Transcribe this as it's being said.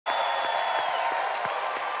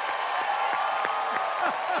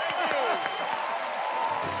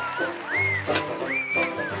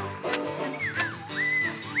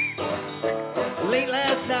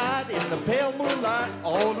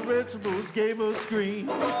vegetables gave a scream.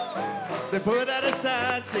 They put out a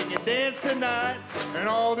sign singing dance tonight, and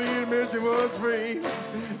all the admission was free.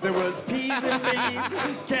 There was peas and beans,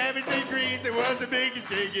 cabbage and greens. It was the biggest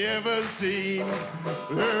thing you ever seen.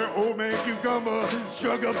 There, old man cucumber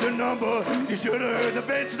struck up the number. You should have heard the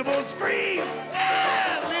vegetables scream.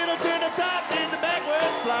 Yeah! Little turnip top did the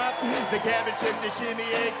backwards flop. The cabbage shook the shimmy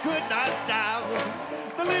and could not stop.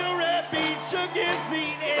 The little red bean shook his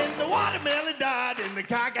feet, and the watermelon died in the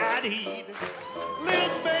cockeyed heat. Little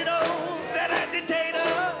tomato, that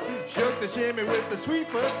agitator, shook the shimmy with the sweet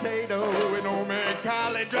potato. And old man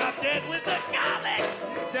Collie dropped dead with the garlic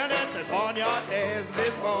down at the barnyard dance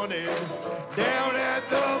this morning. Down at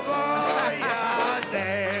the barnyard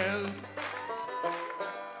dance.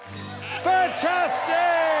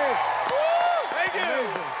 Fantastic! Woo! Thank you.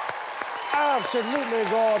 Amazing. Absolutely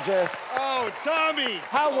gorgeous. Oh, Tommy.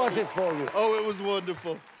 How was it for you? Oh, it was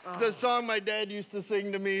wonderful. It's a song my dad used to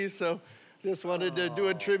sing to me, so just wanted to do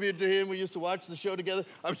a tribute to him. We used to watch the show together.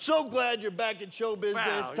 I'm so glad you're back in show business,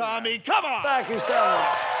 Wow, Tommy. Come on. Thank you so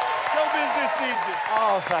much. Show business needs you.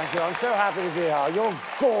 Oh, thank you. I'm so happy to be here. You're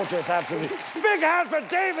gorgeous, absolutely. Big hand for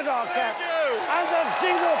David Arquette. Thank you. And the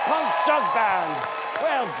Jingle Punk Jug Band.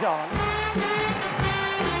 Well done.